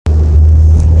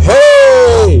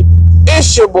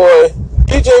It's your boy,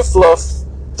 DJ Fluff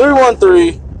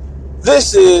 313.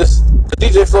 This is the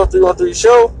DJ Fluff 313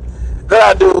 show that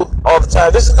I do all the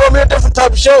time. This is going to be a different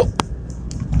type of show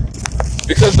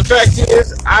because the fact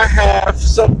is I have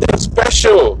something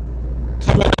special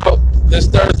coming out this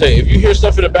Thursday. If you hear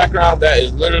stuff in the background, that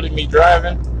is literally me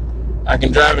driving. I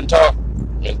can drive and talk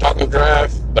and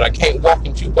drive, but I can't walk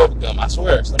and chew bubblegum. I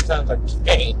swear, sometimes I just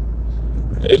can't.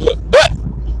 But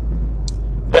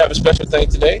we have a special thing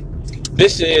today.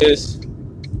 This is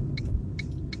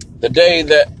the day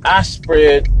that I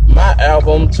spread my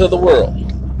album to the world.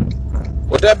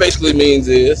 What that basically means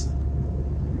is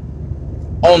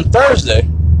on Thursday,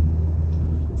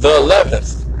 the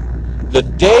 11th, the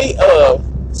day of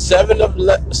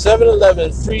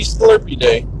 7-Eleven Free Slurpee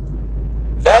Day,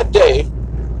 that day,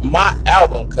 my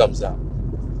album comes out.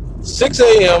 6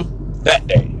 a.m. that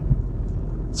day.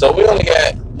 So we only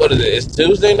got, what is it? It's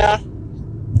Tuesday now?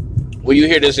 When you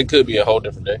hear this, it could be a whole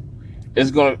different day.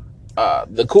 It's going to,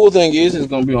 the cool thing is it's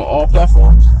going to be on all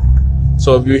platforms.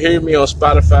 So if you hear me on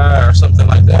Spotify or something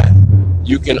like that,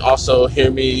 you can also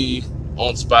hear me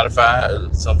on Spotify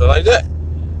or something like that.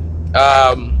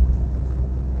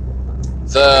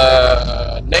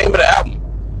 The name of the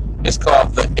album is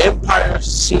called The Empire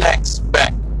Snacks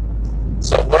Back.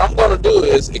 So what I'm going to do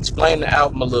is explain the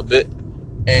album a little bit,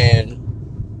 and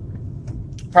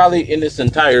probably in its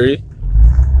entirety,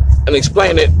 and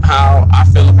explain it how I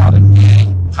feel about it,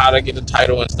 and how to get the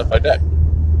title and stuff like that.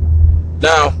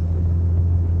 Now,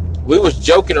 we was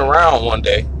joking around one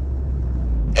day,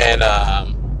 and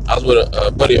I was with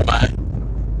a buddy of mine,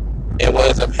 and what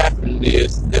ends up happening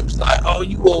is it was like, oh,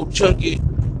 you old chunky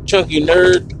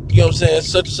nerd, you know what I'm saying,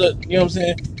 such and such, you know what I'm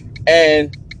saying,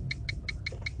 and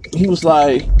he was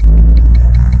like,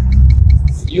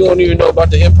 you don't even know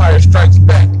about The Empire Strikes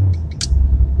Back.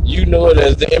 You know it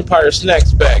as The Empire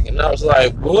Snacks Back. And I was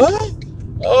like, what?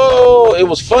 Oh, it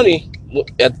was funny.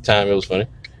 At the time, it was funny.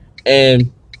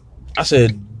 And I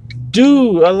said,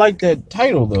 dude, I like that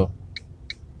title, though.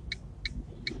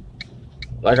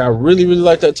 Like, I really, really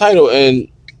like that title. And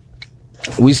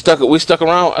we stuck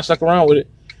around. I stuck around with it.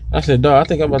 I said, dog, I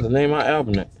think I'm about to name my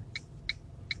album that.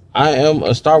 I am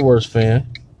a Star Wars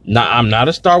fan. Now, I'm not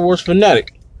a Star Wars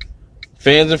fanatic.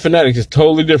 Fans and fanatics is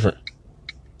totally different.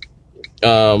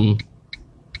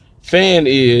 Fan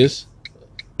is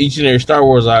each and every Star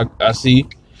Wars I see,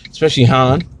 especially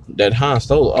Han. That Han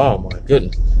Solo, oh my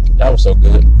goodness, that was so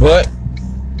good. But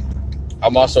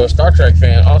I'm also a Star Trek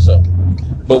fan also.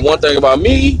 But one thing about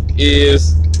me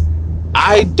is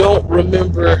I don't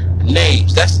remember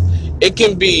names. It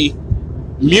can be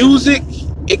music,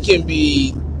 it can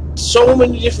be so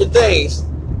many different things.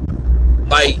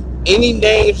 Like any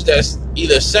names that's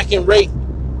either second rate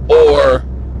or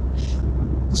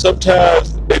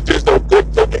sometimes they just don't good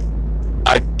for me.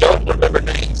 I don't remember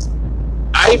names.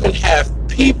 I even have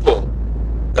people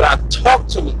that I talk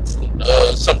to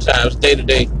sometimes day to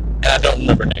day, and I don't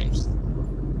remember names.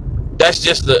 I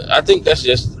think that's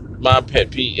just my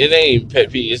pet peeve. It ain't pet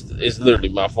peeve. It's literally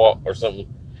my fault or something.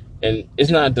 And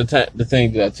it's not the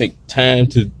thing that I take time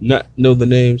to not know the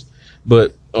names.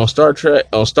 But on Star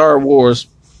Wars,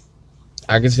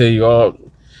 I can tell you all.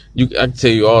 I can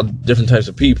tell you all different types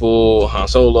of people: Han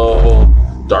Solo,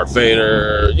 Darth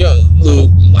Vader,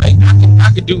 Luke. Like I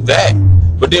could do that.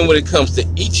 But then when it comes to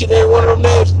each and every one of them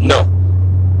names, no.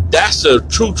 That's a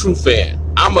true fan.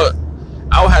 I would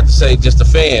have to say just a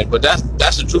fan, but that's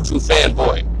a true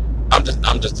fanboy.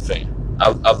 I'm just a fan.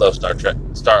 I love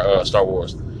Star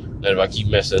Wars. And if I keep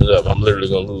messing it up, I'm literally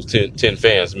gonna lose 10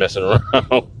 fans messing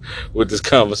around with this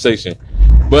conversation.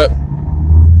 But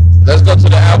let's go to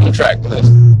the album track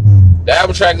list. The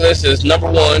album track list is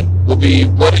number 1 will be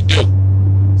What It Do.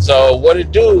 So What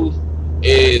It Do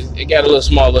is, it got a little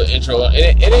smaller intro. And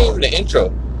it ain't even an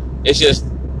intro. It's just,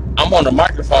 I'm on the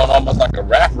microphone almost like a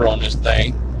rapper on this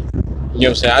thing. You know what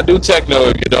I'm saying? I do techno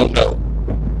if you don't know.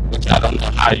 Which I don't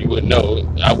know how you would know.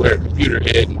 I wear a computer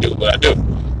head and do what I do.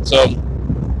 So,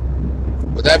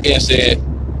 with that being said,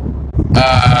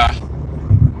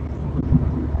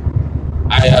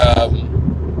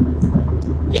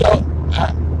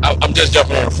 I'm just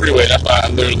jumping on the freeway. That's why I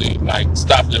literally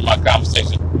stopped in my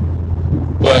conversation.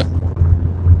 But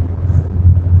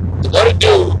What It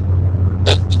Do,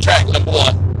 the track number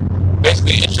 1,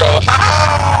 basically intro.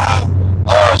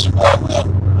 Oh, it's your boy Will.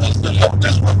 Let's do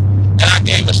this one. And I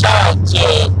gave a shout out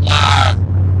to my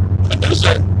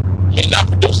producer. I mean, not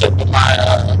producer, but my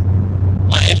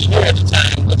engineer at the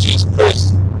time, which is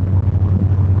Chris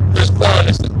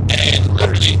Cornish, and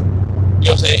literally, you know what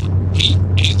I'm saying,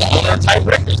 he's the owner of Type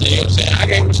Records, you know what I'm saying. I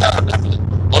gave him a shout out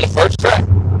on the first track.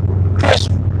 Chris,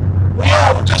 we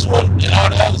out with this one and all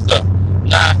that other stuff.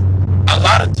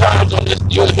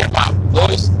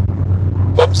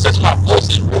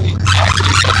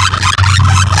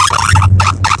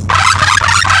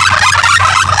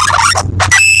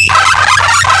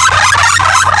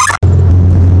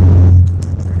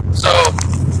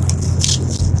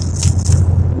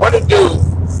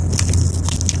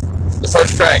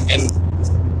 track, and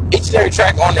each and every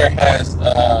track on there has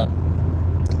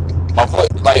my voice,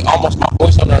 like almost my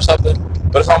voice on there or something,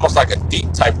 but it's almost like a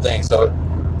deep type thing. So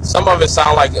some of it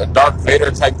sound like a Darth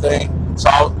Vader type thing. So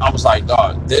I was like,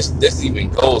 dog, this even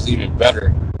goes even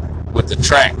better with the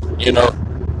track, you know,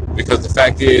 because the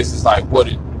fact is, it's like what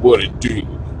it do,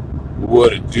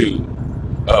 what it do,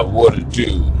 what it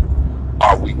do.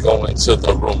 Are we going to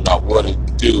the room now? What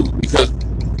it do? Because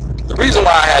the reason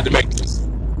why I had to make this,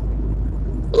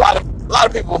 a lot of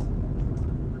people,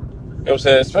 you know what I'm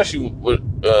saying, especially with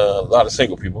a lot of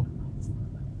single people,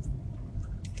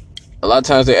 a lot of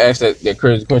times they ask that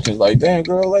crazy questions like, damn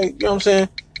girl, like, you know what I'm saying?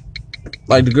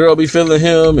 Like the girl be feeling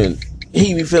him and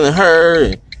he be feeling her,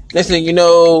 and next thing you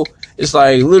know, it's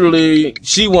like literally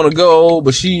she want to go,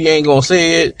 but she ain't gonna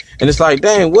say it, and it's like,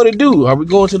 dang, what it do? Are we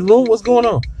going to the room? What's going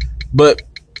on? But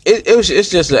it's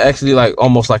just actually like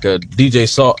almost like a DJ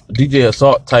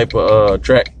Assault type of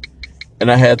track,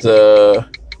 and I had to,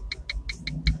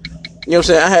 you know what I'm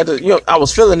saying? I had to, you know, I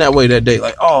was feeling that way that day,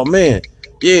 like, oh man,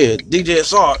 yeah, DJ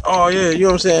Assault, oh yeah, you know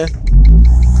what I'm saying?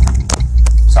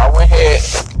 So I went ahead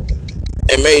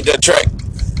and made that track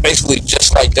basically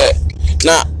just like that.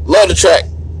 Now, love the track.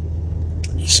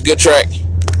 It's a good track.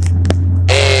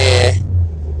 And,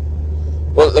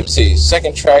 well, let me see.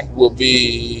 Second track will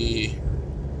be,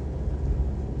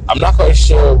 I'm not quite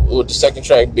sure what the second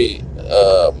track be.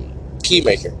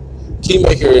 Keymaker.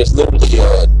 Keymaker is literally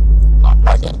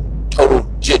like a total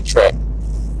jit track,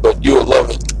 but you'll love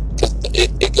it because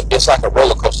it's like a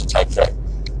roller coaster type track.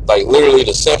 Like literally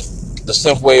the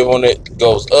synth wave on it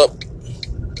goes up,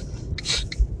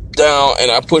 down, and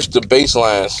I push the bass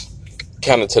lines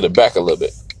kind of to the back a little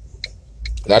bit.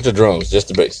 Not the drums, just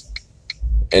the bass.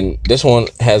 And this one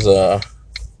has a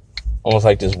almost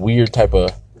like this weird type of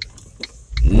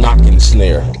knocking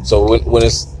snare. So when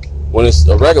it's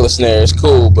a regular snare, it's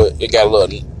cool, but it got a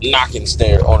little knocking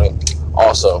snare on it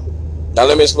also. Now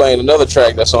let me explain another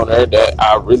track that's on there that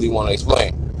I really want to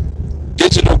explain.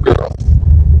 Digital Girl.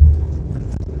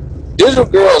 Digital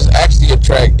Girl is actually a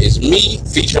track. It's me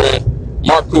featuring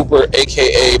Mark Cooper,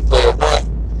 aka Player One.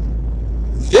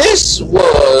 This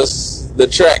was the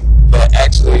track that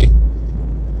actually,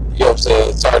 you know what I'm saying,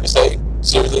 it's hard to say,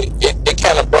 seriously, it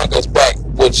kind of brought us back,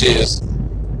 which is,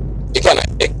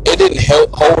 it didn't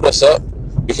hold us up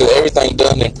because everything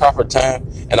done in proper time,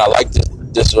 and I like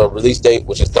this release date,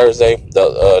 which is Thursday,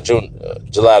 July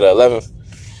the 11th.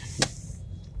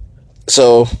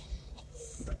 So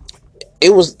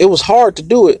it was hard to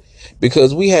do it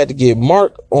because we had to get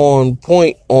Mark on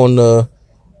point on the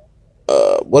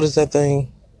what is that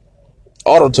thing?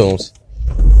 Auto-tunes.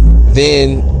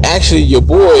 Then actually your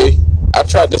boy, I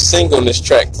tried to sing on this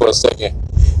track for a second,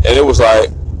 and it was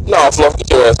like, no, Fluff, get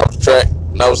your ass off the track.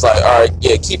 And I was like, all right,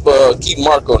 yeah, keep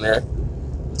Mark on there.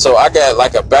 So I got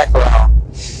like a background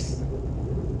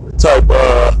type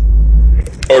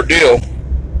ordeal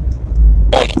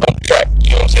on the track.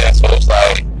 You know what I'm saying? So it's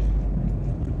like,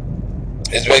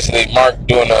 it's basically Mark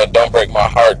doing a "Don't Break My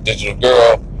Heart" Digital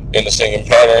Girl in the singing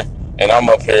pattern, and I'm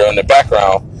up here in the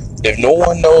background. If no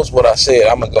one knows what I said,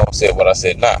 I'm gonna go and say what I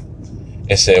said now.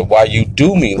 It said, "Why you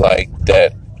do me like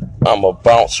that? I'ma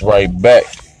bounce right back.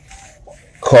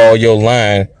 Call your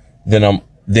line, then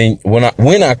when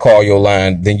I call your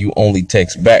line, then you only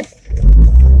text back."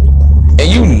 And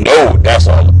you know what that's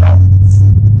all about.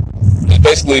 It's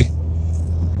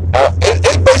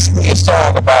basically a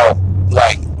song about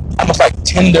like almost like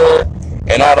Tinder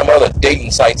and all them other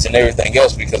dating sites and everything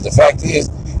else. Because the fact is,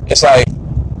 it's like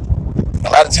a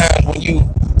lot of times when you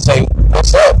say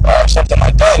 "what's up" or something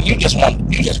like that, you just want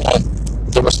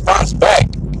the response back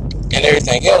and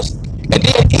everything else. And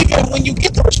then even when you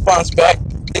get the response back,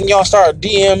 then y'all start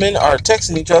DMing or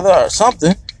texting each other or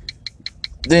something.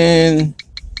 Then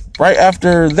right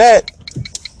after that,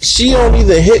 she don't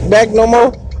either hit back no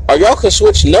more, or y'all could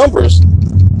switch numbers.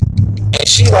 And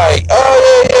she like,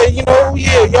 oh yeah, you know,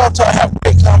 yeah, y'all have a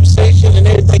great conversation and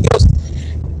everything else.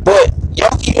 But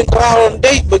y'all can even go out on a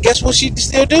date. But guess what she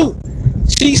still do?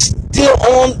 She's still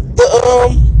on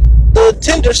the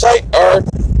Tinder site or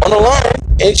on the line,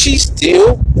 and she's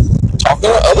still talking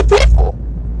to other people.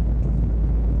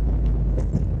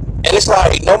 And it's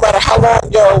like, no matter how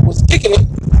long y'all was kicking it,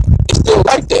 it's still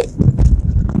like that.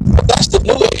 But that's the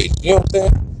new age, you know what I'm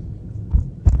saying?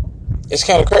 It's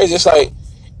kind of crazy. It's like,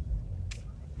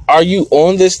 are you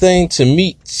on this thing to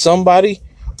meet somebody?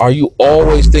 Or you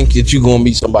always think that you're gonna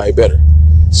meet somebody better?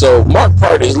 So Mark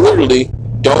part is literally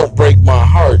 "Don't Break My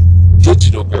Heart"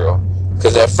 Digital Girl.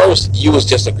 Because at first you was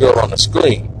just a girl on the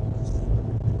screen.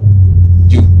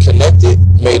 You connected,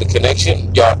 made a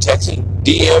connection, y'all texting,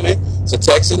 DMing, to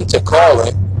texting, to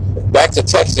calling. back to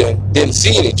texting, then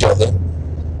seeing each other,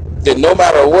 then no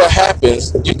matter what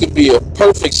happens, you could be a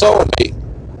perfect soulmate.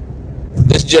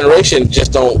 This generation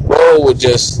just don't roll with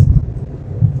just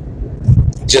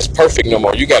perfect no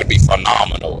more. You got to be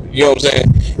phenomenal. You know what I'm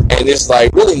saying? And it's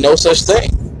like really no such thing.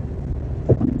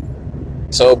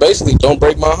 So basically, don't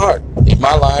break my heart. If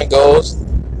my line goes,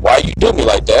 "Why you do me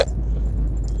like that?"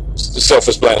 It's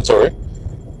self-explanatory.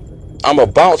 I'm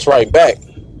gonna bounce right back.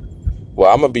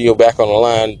 Well, I'm gonna be back on the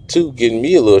line too, getting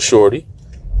me a little shorty.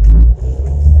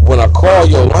 When I call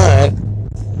your line,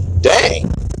 dang,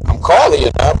 I'm calling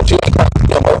you now, but you ain't calling me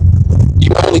no more.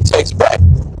 You only text back.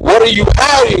 What are you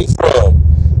hiding from?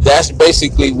 That's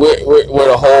basically where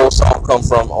the whole song come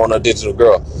from on a digital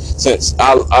girl. Since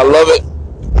I love it,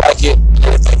 like it, and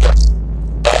everything else.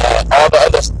 And all the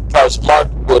other parts, Mark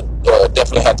would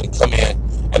definitely have to come in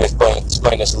and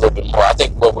explain this a little bit more. I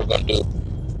think what we're gonna do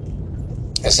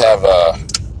is have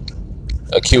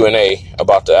a Q&A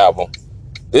about the album.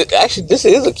 Actually, this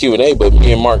is a Q&A, but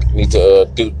me and Mark need to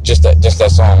do just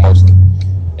that song mostly.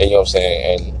 And you know what I'm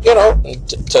saying?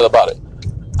 And, tell about it.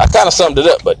 I kind of summed it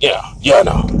up, but yeah,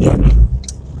 no. Yeah.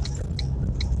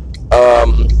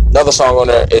 Another song on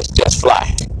there is Just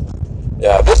Fly.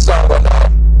 Yeah, this song on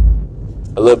there,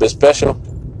 a little bit special,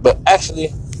 but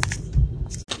actually,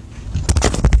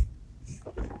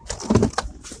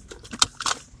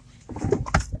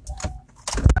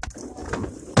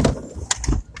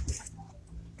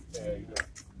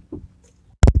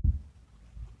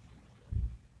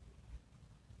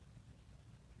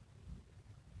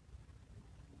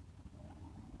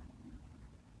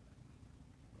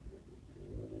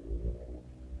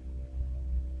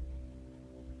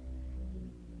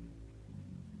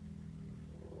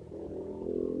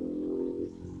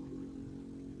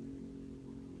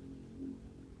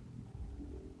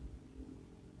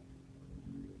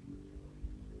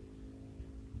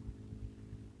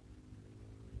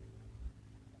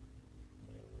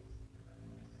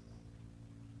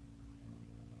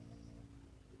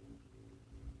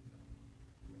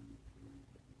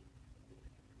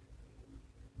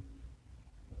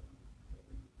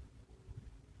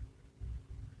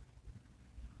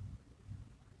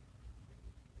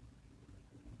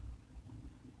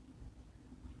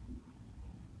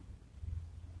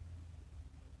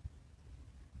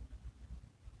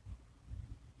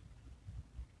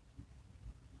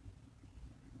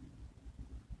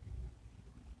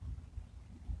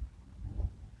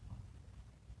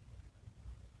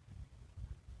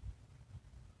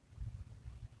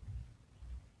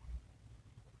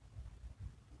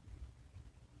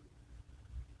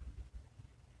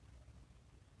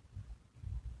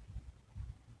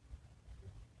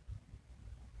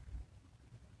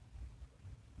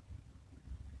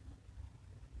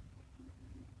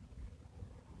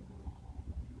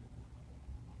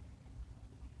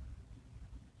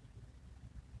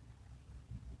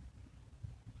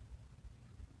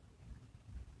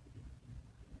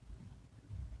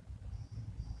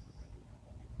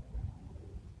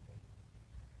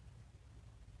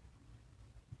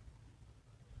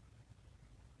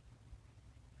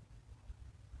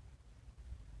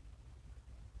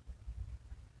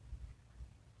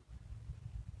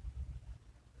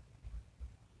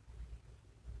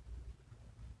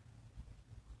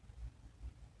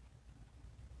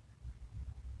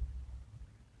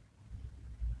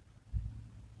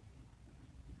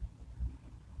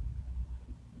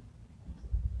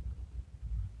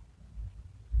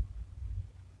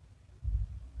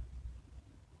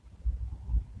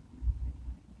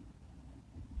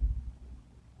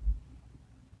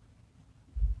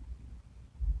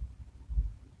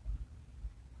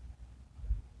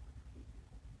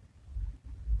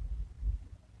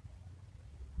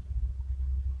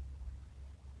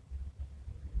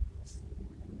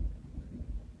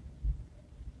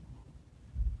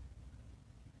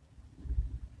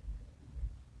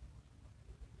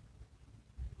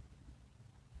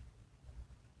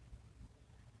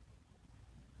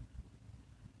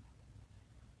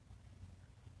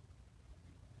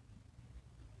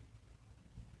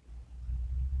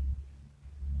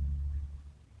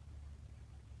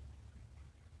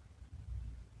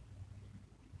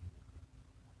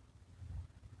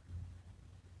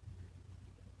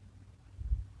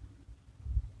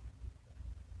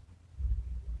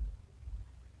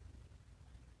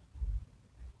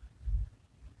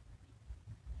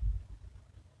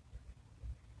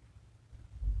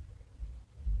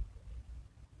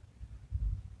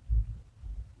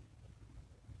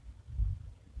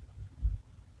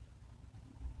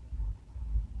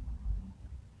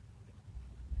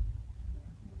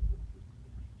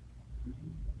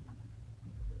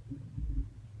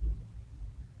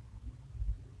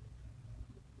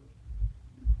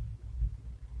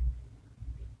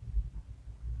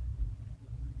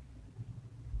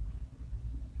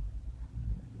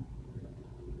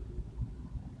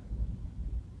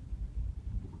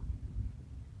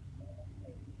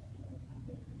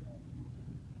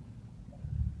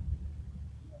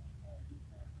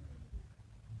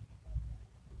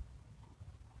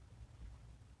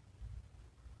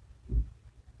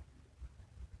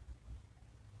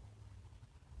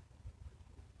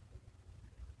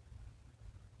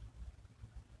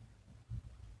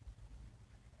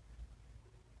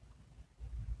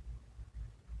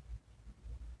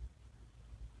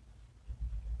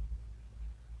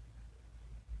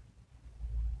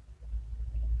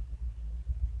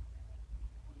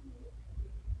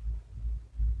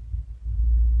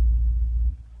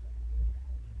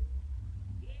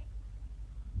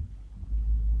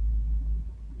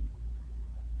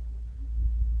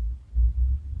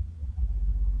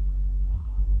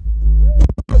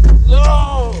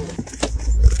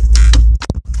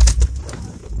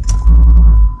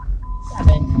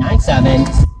 97.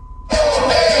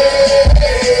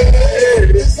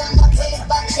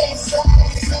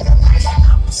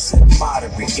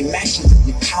 Moderate,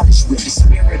 immaculately polished with the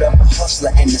spirit of a hustler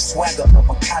and the swagger of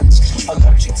a college.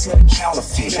 Allergic to the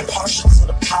counterfeit, impartial to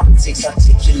the politics,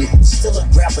 articulate, still a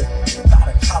grabber, not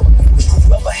a collar.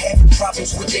 Whoever having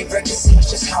problems with their record seems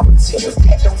just how it is. If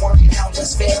that don't work out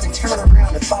just fast and turn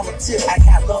around and follow tip. I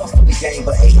got love for the game,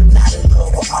 but ain't not in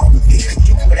love with all of it. Could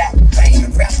do without the fame.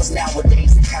 And rappers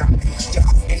nowadays are counting.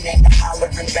 And then the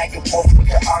hollering back and forth with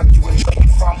the arguing. Where you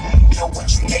from? You know what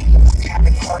you make. Kind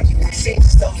of arguing.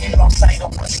 So you don't say no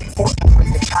what's important.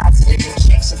 Bring the positive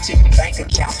injects into your bank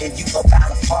account and you go out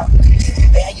of fun.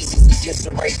 Values is just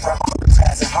a rate from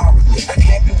advertising horribly.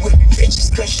 Unhappy with your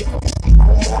bitches cause you're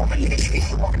normally. If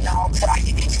you want all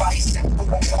private advice and we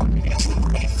won't want it, we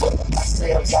can't fool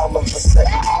ourselves all of a sudden.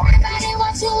 Everybody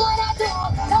watching what I do.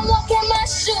 Don't look at my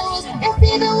shoes and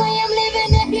see the way I'm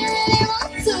living if you really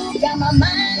want to. Got my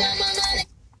mind on my money.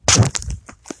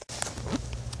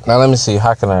 Now let me see.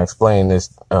 How can I explain this?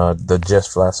 The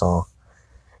Just Fly song.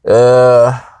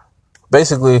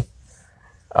 Basically,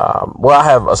 well, I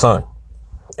have a son,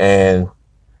 and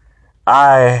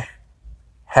I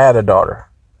had a daughter.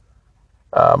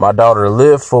 My daughter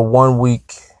lived for 1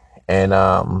 week, and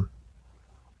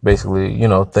basically, you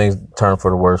know, things turned for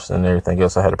the worse and everything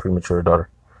else. I had a premature daughter,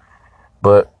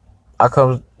 but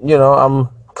I'm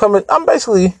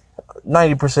basically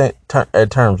 90% at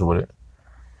terms with it,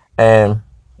 and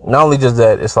not only just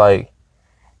that, it's like,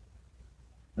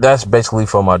 that's basically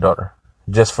for my daughter.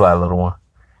 Just Fly, little one.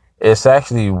 It's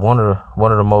actually one of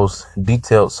the most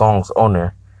detailed songs on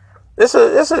there. It's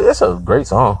a great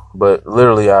song, but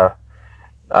literally I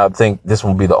think this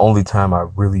will be the only time I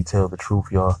really tell the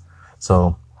truth, y'all.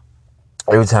 So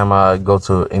every time I go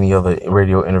to any other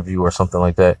radio interview or something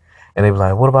like that, and they be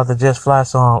like, "What about the Just Fly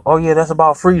song?" "Oh yeah, that's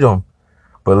about freedom."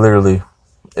 But literally,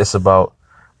 it's about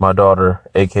my daughter,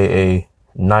 aka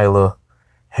Nyla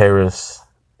Harris,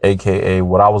 aka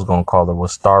what I was gonna call her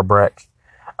was Starbrack.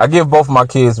 I give both my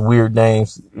kids weird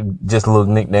names, just little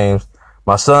nicknames.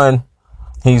 My son,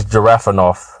 he's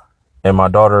Giraffenoff, and my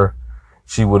daughter,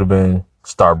 she would have been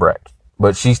Starbrack,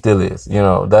 but she still is. You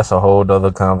know, that's a whole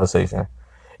other conversation.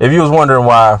 If you was wondering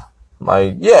why,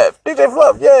 like, yeah, DJ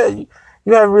Fluff, yeah,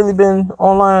 you haven't really been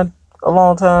online a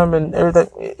long time and everything.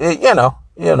 You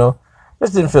know,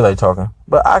 just didn't feel like talking,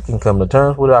 but I can come to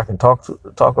terms with it. I can talk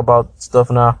about stuff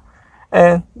now,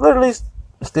 and literally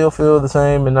still feel the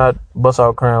same and not bust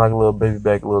out crying like a little baby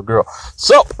back little girl.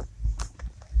 So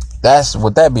that's,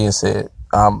 with that being said,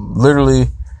 I'm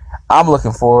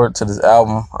looking forward to this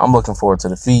album. I'm looking forward to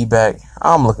the feedback.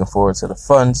 I'm looking forward to the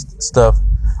fun stuff.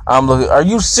 Are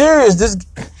you serious?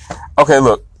 Okay,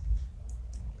 look,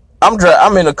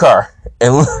 I'm in a car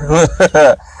and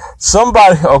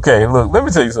okay, look, let me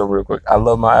tell you something real quick. I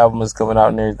love my album is coming out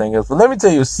and everything else, but let me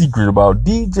tell you a secret about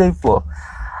DJ Fluff.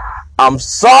 I'm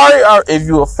sorry if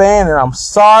you're a fan, and I'm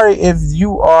sorry if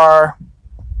you are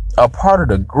a part of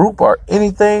the group or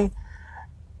anything.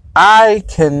 I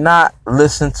cannot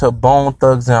listen to Bone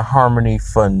Thugs and Harmony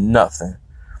for nothing.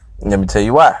 Let me tell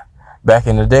you why. Back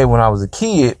in the day when I was a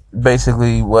kid,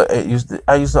 basically I used to,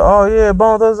 oh yeah,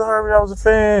 Bone Thugs and Harmony, I was a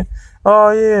fan.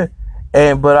 Oh yeah.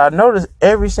 But I noticed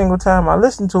every single time I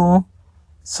listen to them,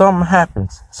 something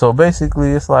happens. So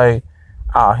basically it's like,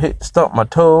 I'll stump my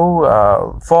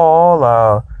toe, fall,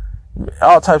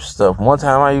 all types of stuff. One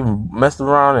time I even messed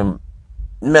around and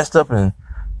messed up and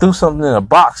threw something in a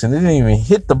box, and it didn't even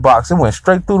hit the box. It went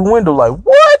straight through the window. Like,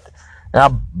 what? And I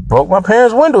broke my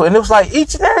parents' window. And it was like,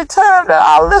 each and every time that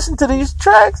I listened to these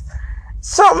tracks,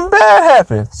 something bad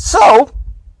happened. So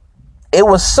it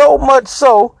was so much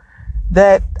so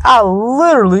that I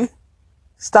literally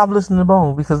stopped listening to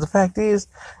Bone, because the fact is,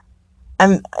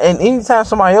 and anytime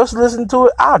somebody else listens to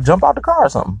it, I'll jump out the car or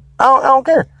something. I don't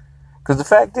care. Because the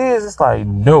fact is, it's like,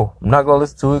 no, I'm not going to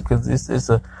listen to it, because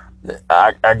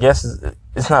I guess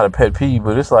it's not a pet peeve,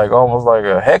 but it's like almost like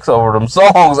a hex over them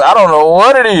songs. I don't know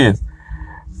what it is.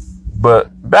 But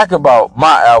back about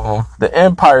my album, The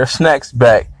Empire Snacks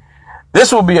Back.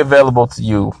 This will be available to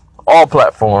you, all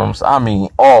platforms. I mean,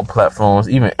 all platforms,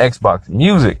 even Xbox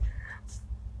Music.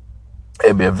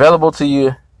 It'll be available to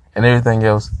you and everything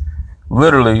else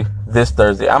literally this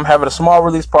Thursday. I'm having a small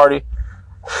release party.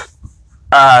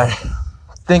 I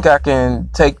think I can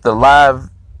take the live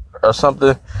or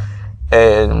something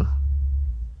and,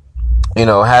 you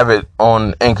know, have it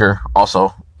on Anchor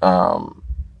also.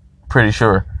 Pretty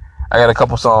sure. I got a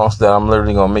couple songs that I'm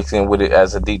literally going to mix in with it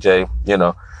as a DJ. You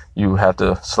know, you have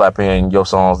to slap in your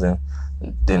songs and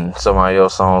then somebody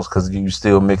else's songs, because you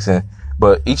still mixing.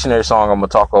 But each and every song I'm going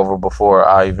to talk over before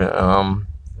I even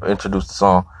introduce the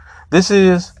song. This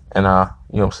is, and you know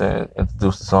what I'm saying,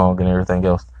 introduce the song and everything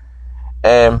else.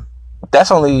 And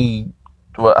that's only,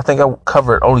 well, I think I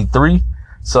covered only 3.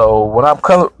 So when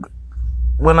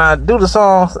I do the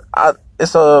songs,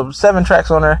 it's 7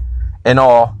 tracks on there in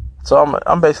all. So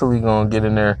I'm basically gonna get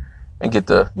in there and get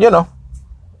the,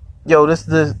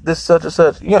 this such and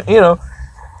such,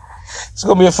 it's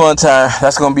gonna be a fun time.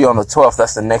 That's gonna be on the 12th.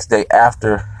 That's the next day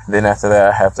after. Then after that,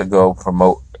 I have to go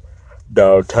promote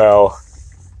downtown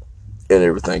and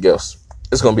everything else.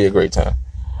 It's gonna be a great time.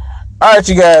 All right,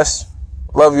 you guys.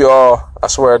 Love you all. I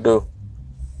swear I do.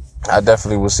 I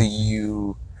definitely will see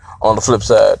you on the flip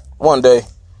side one day.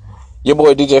 Your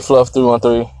boy DJ Fluff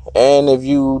 313. And if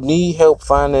you need help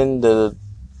finding the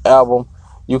album,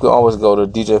 you can always go to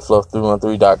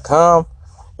djfluff313.com.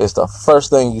 It's the first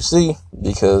thing you see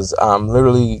because I'm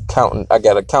literally counting. I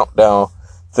got a countdown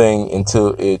thing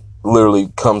until it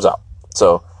literally comes out.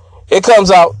 So it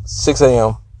comes out 6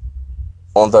 a.m.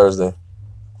 on Thursday,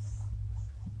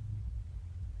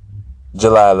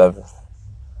 July 11th.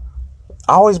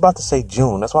 I always about to say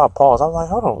June. That's why I paused. I was like,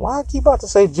 hold on, why I keep about to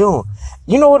say June?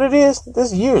 You know what it is?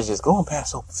 This year is just going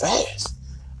past so fast.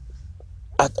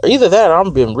 Either that or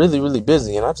I'm been really, really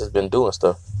busy and I've just been doing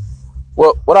stuff.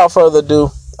 Well, without further ado,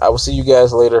 I will see you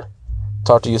guys later.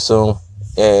 Talk to you soon.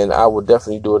 And I will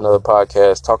definitely do another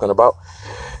podcast talking about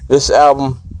this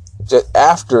album just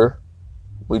after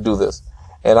we do this.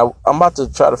 And I'm about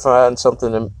to try to find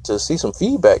something to see some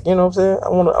feedback. You know what I'm saying?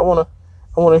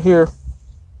 I want to hear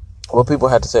what people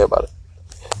had to say about it.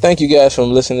 Thank you guys for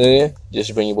listening in.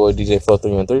 Just been your boy DJ Flow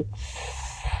 313.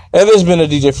 And this has been a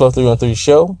DJ Flow 313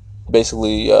 show.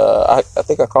 Basically, I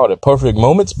think I called it Perfect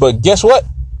Moments. But guess what?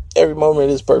 Every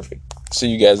moment is perfect. See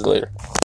you guys later.